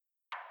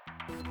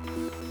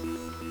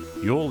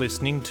You're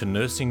listening to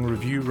Nursing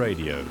Review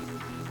Radio.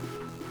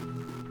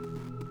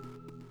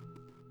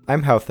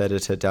 I'm Health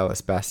Editor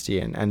Dallas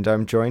Bastian, and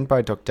I'm joined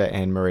by Dr.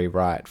 Annemarie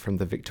Wright from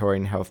the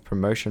Victorian Health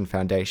Promotion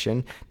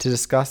Foundation to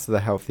discuss the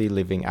Healthy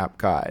Living App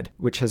Guide,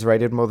 which has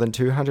rated more than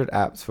 200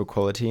 apps for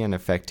quality and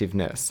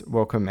effectiveness.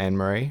 Welcome,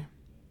 Annemarie.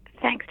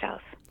 Thanks,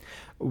 Dallas.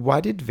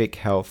 Why did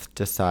VicHealth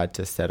decide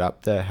to set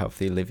up the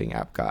Healthy Living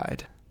App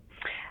Guide?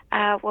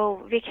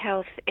 Well,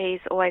 VicHealth is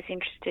always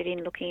interested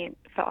in looking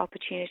for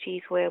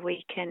opportunities where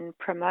we can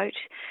promote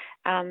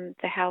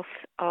the health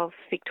of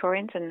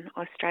Victorians and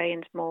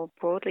Australians more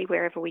broadly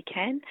wherever we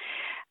can.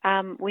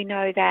 We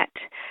know that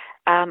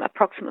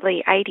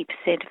approximately 80%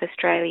 of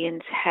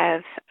Australians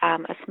have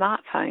a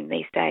smartphone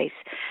these days.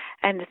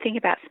 And the thing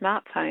about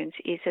smartphones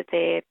is that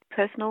they're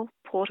personal,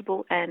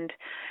 portable, and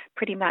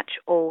pretty much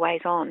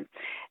always on.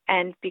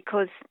 And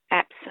because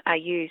apps are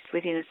used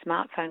within a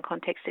smartphone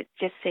context, it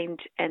just seemed,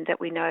 and that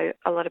we know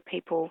a lot of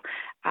people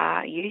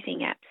are using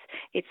apps,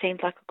 it seemed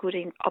like a good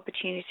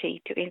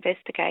opportunity to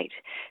investigate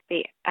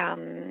the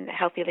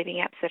healthy living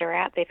apps that are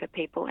out there for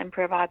people and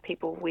provide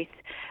people with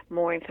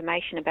more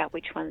information about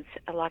which ones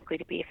are likely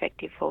to be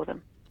effective for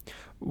them.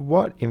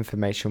 What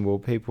information will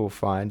people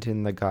find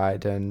in the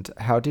guide, and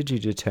how did you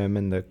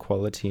determine the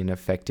quality and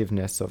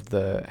effectiveness of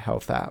the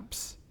health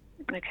apps?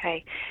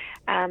 Okay.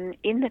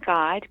 In the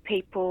guide,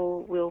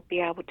 people will be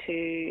able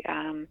to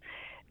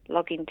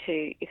log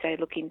into, if they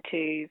look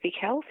into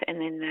VicHealth and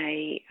then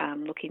they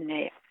look in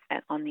there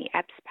on the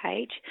apps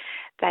page,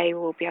 they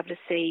will be able to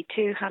see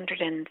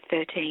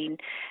 213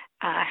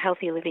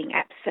 healthy living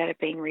apps that have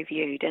been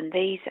reviewed. And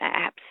these are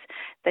apps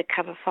that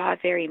cover 5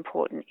 very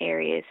important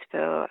areas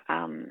for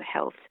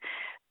health.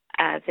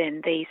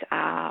 Then these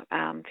are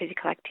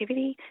physical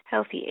activity,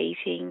 healthy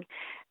eating,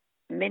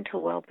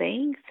 mental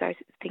well-being, so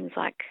things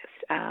like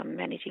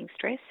managing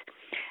stress,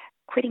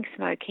 quitting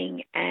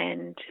smoking,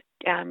 and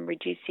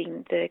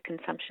reducing the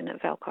consumption of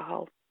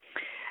alcohol.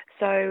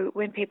 So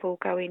when people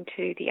go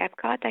into the app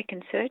guide, they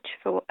can search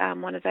for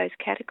one of those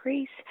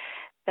categories.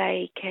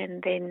 They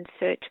can then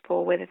search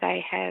for whether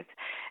they have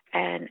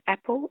an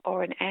Apple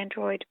or an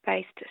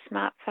Android-based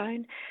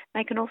smartphone.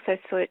 They can also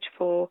search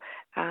for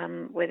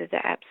whether the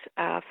apps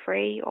are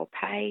free or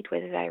paid,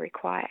 whether they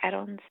require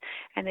add-ons,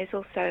 and there's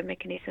also a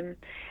mechanism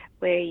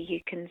where you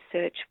can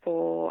search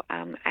for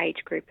age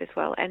group as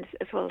well, and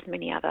as well as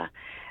many other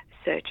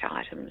search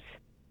items.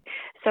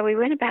 So we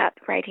went about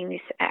rating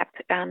this app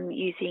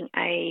using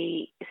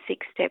a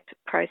 6-step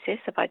process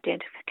of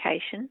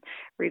identification,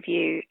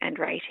 review, and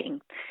rating.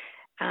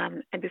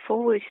 And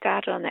before we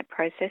started on that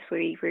process,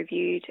 we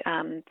reviewed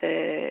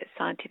the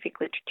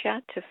scientific literature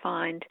to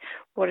find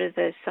what are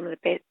some of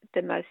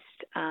the most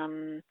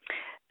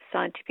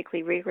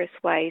scientifically rigorous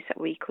ways that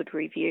we could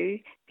review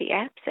the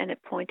apps, and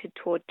it pointed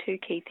toward 2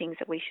 key things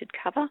that we should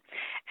cover,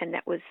 and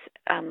that was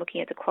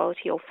looking at the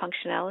quality or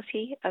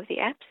functionality of the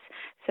apps.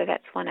 So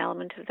that's one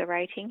element of the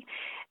rating,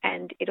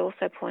 and it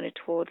also pointed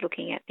toward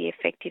looking at the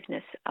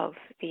effectiveness of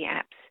the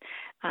apps,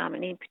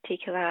 and in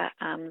particular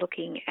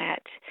looking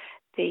at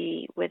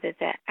whether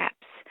the apps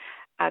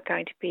are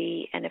going to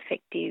be an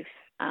effective,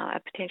 a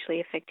potentially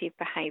effective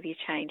behaviour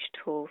change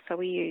tool. So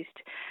we used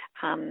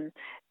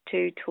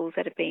 2 tools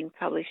that have been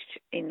published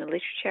in the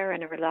literature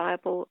and are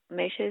reliable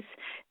measures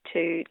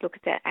to look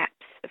at the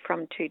apps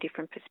from 2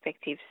 different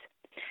perspectives.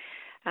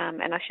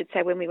 And I should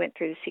say, when we went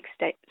through the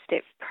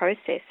 6-step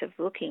process of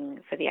looking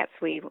for the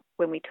apps,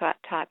 when we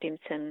typed in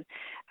some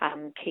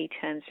key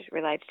terms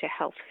related to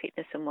health,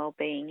 fitness and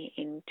wellbeing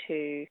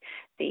into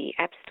the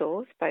app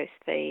stores, both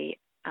the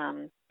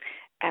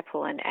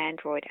Apple and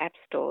Android app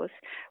stores,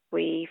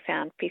 we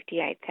found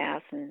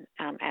 58,000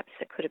 apps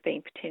that could have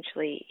been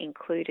potentially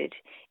included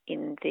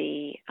in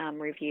the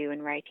review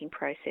and rating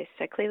process.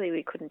 So clearly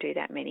we couldn't do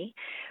that many.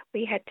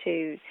 We had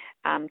to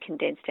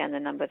condense down the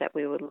number that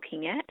we were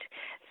looking at.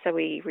 So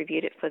we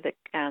reviewed it for the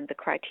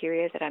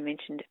criteria that I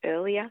mentioned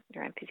earlier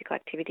around physical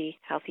activity,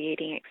 healthy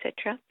eating,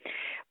 etc.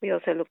 We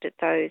also looked at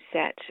those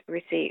that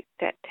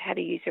had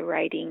a user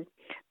rating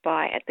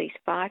by at least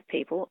 5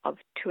 people of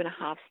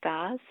 2.5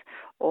 stars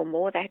or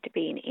more. They had to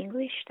be in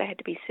English. They had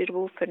to be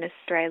suitable for an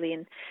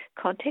Australian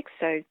context,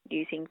 so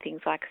using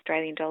things like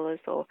Australian dollars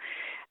or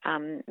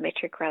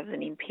metric rather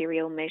than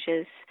imperial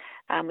measures.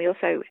 We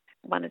also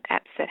wanted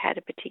apps that had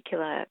a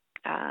particular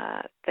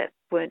that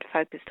weren't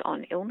focused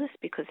on illness,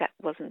 because that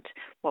wasn't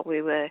what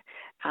we were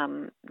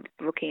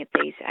looking at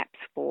these apps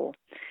for.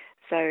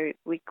 So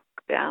we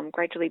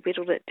gradually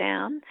whittled it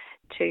down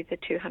to the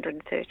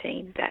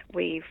 213 that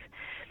we've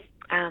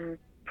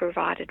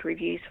provided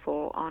reviews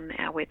for on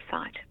our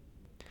website.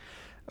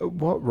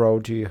 What role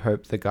do you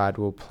hope the guide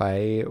will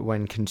play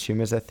when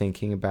consumers are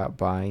thinking about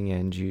buying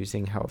and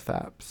using health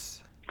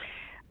apps?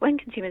 When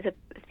consumers are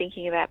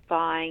thinking about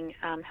buying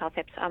health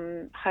apps,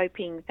 I'm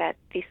hoping that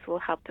this will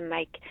help them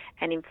make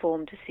an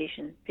informed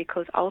decision,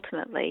 because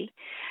ultimately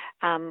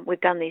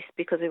we've done this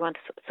because we want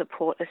to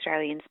support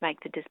Australians make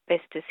the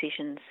best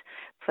decisions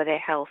for their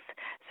health.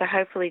 So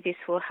hopefully this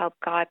will help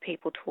guide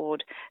people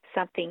toward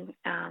something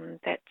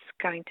that's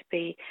going to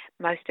be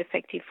most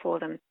effective for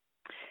them.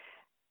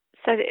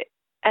 So,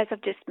 as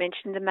I've just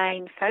mentioned, the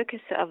main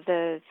focus of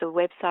the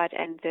website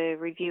and the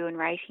review and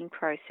rating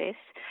process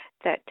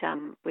that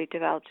we've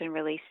developed and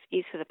released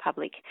is for the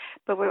public.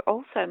 But we're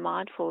also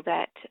mindful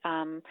that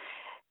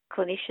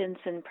clinicians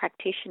and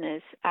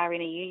practitioners are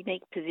in a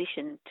unique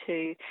position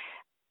to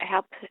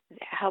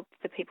help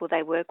the people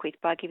they work with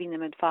by giving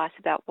them advice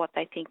about what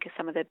they think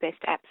some of the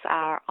best apps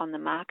are on the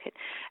market.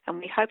 And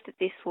we hope that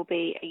this will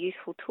be a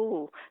useful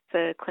tool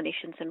for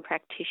clinicians and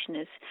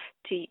practitioners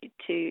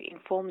to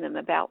inform them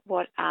about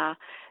what are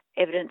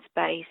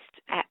evidence-based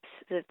apps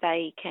that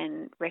they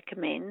can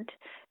recommend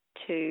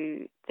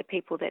to the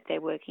people that they're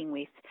working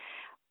with.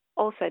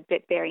 Also,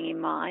 bearing in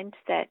mind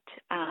that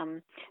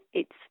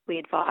we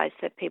advise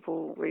that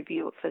people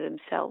review it for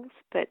themselves,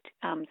 but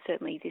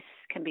certainly this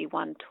can be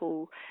one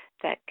tool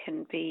that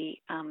can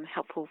be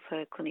helpful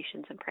for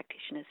clinicians and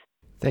practitioners.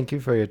 Thank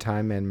you for your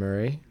time,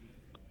 Annemarie.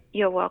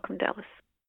 You're welcome, Dallas.